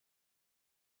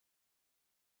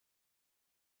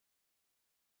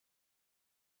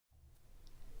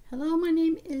Hello, my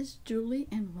name is Julie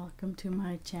and welcome to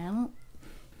my channel.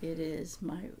 It is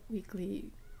my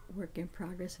weekly work in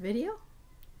progress video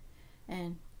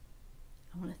and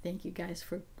I want to thank you guys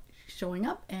for showing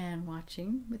up and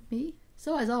watching with me.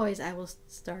 So as always, I will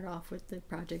start off with the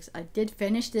projects I did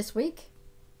finish this week,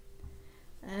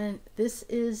 and this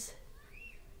is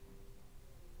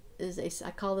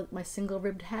I call it my single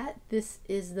ribbed hat. This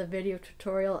is the video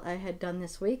tutorial I had done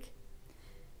this week,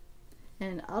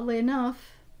 and oddly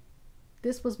enough,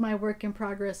 this was my work in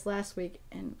progress last week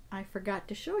and I forgot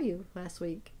to show you last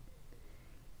week.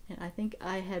 And I think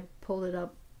I had pulled it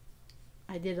up.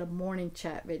 I did a morning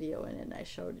chat video and I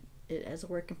showed it as a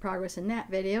work in progress in that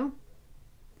video.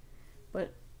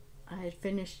 But I had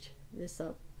finished this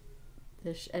up.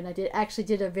 And I actually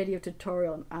did a video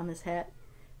tutorial on this hat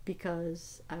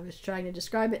because I was trying to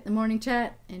describe it in the morning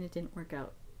chat and it didn't work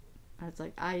out. I was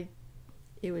like,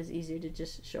 it was easier to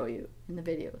just show you in the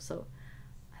video. So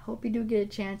hope you do get a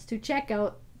chance to check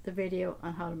out the video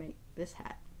on how to make this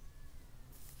hat.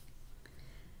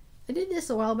 I did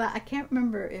this a while back. I can't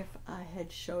remember if I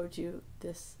had showed you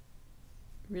this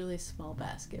really small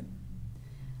basket.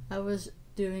 I was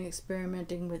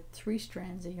experimenting with 3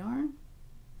 strands of yarn,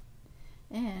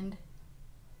 and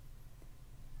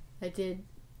I did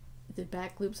the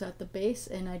back loops at the base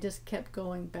and I just kept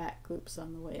going back loops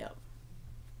on the way up.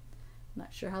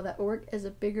 Not sure how that would work as a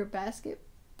bigger basket,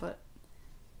 but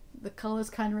the colors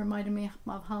kind of reminded me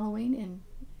of Halloween and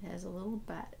it has a little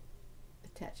bat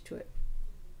attached to it.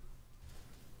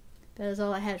 That is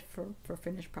all I had for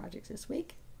finished projects this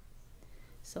week.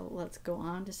 So let's go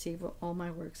on to see what all my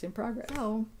works in progress.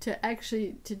 So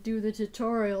to do the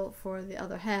tutorial for the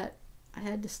other hat, I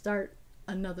had to start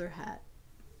another hat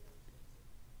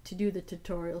to do the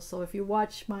tutorial. So if you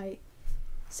watch my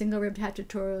single ribbed hat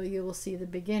tutorial, you will see the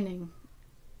beginning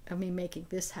of me making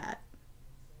this hat.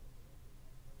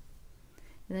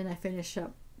 And then I finish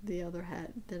up the other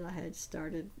hat that I had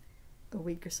started a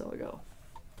week or so ago.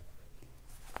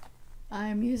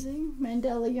 I'm using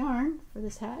Mandela yarn for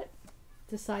this hat,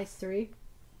 the size 3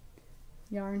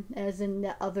 yarn, as in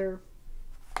the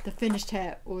finished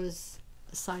hat was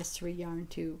a size 3 yarn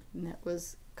too, and that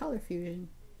was Color Fusion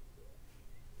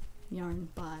yarn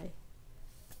by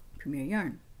Premier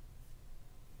Yarn.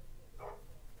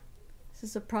 This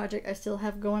is a project I still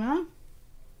have going on.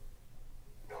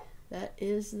 That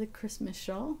is the Christmas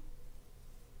shawl.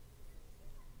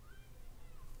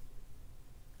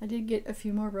 I did get a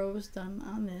few more rows done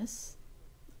on this.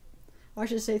 Or I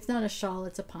should say, it's not a shawl,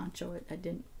 it's a poncho.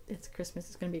 It's Christmas,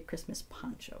 it's going to be a Christmas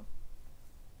poncho.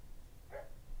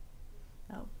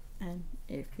 Oh, and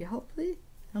if you hopefully,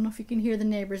 I don't know if you can hear the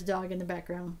neighbor's dog in the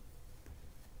background.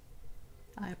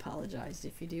 I apologize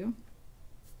if you do.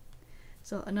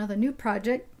 So another new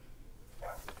project.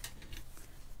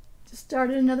 Just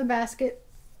started another basket.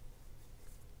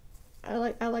 I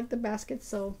like the basket,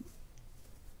 so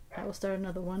I will start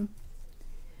another one.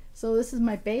 So this is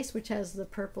my base, which has the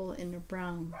purple and the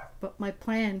brown, but my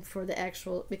plan for the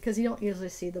actual, because you don't usually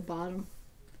see the bottom,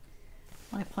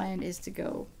 my plan is to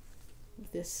go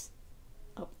with this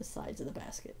up the sides of the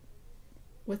basket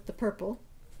with the purple.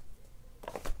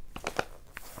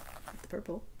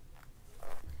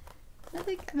 I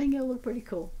think it'll look pretty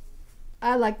cool.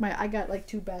 I got like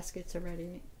 2 baskets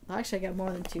already. Well, actually I got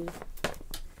more than 2.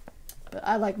 But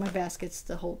I like my baskets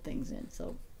to hold things in,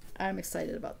 so I'm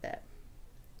excited about that.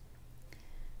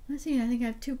 Let's see, I think I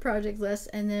have 2 projects left,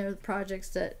 and there are projects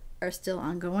that are still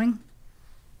ongoing.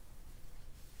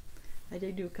 I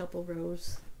did do a couple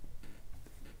rows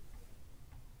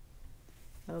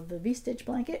of the V-stitch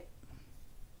blanket.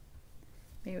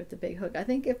 Maybe with the big hook. I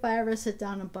think if I ever sit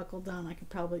down and buckle down, I could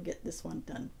probably get this one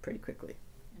done pretty quickly.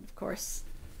 And of course,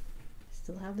 I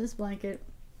still have this blanket.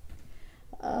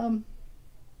 Haven't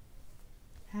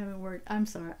worked. I'm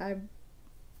sorry.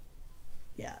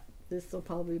 Yeah, this will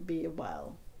probably be a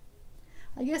while.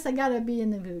 I guess I gotta be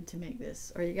in the mood to make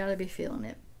this, or you gotta be feeling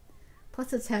it.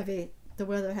 Plus it's heavy. The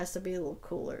weather has to be a little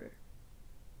cooler.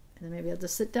 And then maybe I'll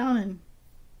just sit down and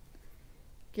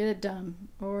get it done.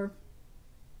 Or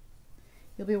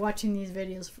you'll be watching these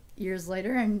videos years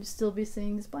later and still be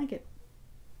seeing this blanket.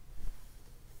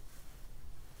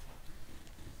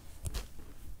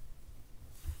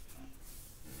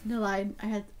 No, I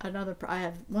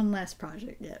have one last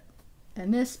project yet,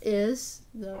 and this is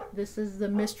the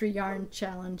Mystery Yarn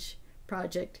Challenge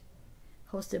project,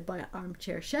 hosted by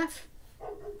Armchair Chef.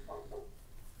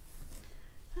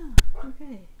 Oh,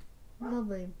 okay,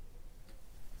 lovely.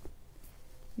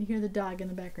 You hear the dog in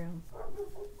the background.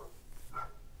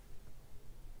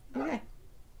 Okay,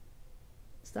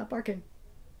 stop barking.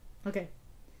 Okay,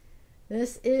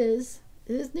 this is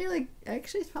It is nearly,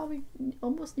 actually it's probably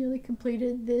almost nearly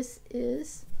completed. This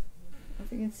is,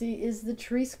 if you can see, is the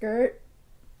tree skirt.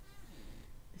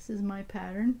 This is my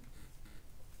pattern.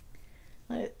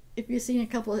 If you've seen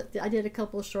I did a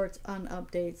couple of shorts on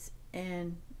updates,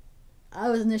 and I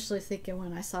was initially thinking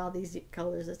when I saw these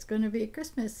colors, it's going to be a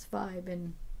Christmas vibe,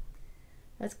 and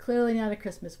that's clearly not a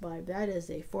Christmas vibe. That is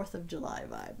a 4th of July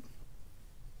vibe.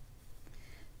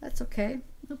 That's okay.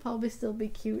 It'll probably still be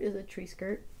cute as a tree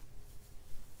skirt.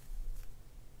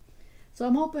 So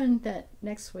I'm hoping that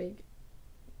next week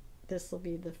this will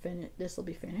be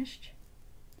finished.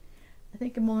 I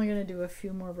think I'm only going to do a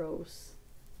few more rows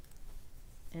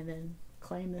and then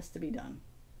claim this to be done.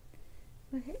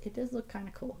 But hey, it does look kind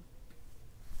of cool.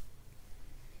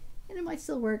 And it might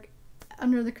still work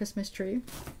under the Christmas tree.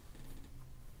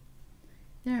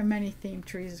 There are many themed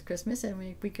trees at Christmas, and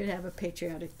we could have a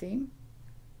patriotic theme.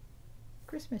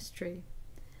 Christmas tree.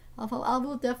 I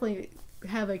will definitely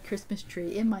have a Christmas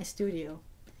tree in my studio.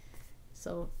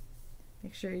 So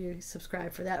make sure you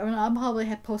subscribe for that. Or I'll probably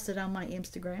have posted on my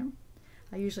Instagram.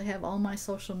 I usually have all my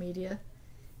social media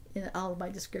in all of my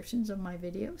descriptions of my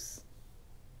videos.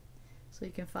 So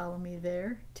you can follow me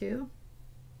there too.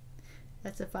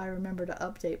 That's if I remember to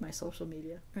update my social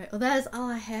media. All right, well, that is all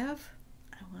I have.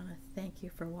 I want to thank you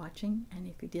for watching, and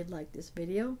if you did like this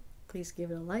video, please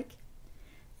give it a like.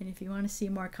 And if you want to see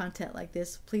more content like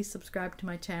this, please subscribe to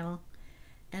my channel.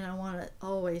 And I want to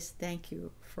always thank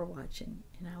you for watching,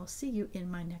 and I will see you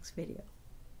in my next video.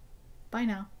 Bye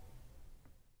now.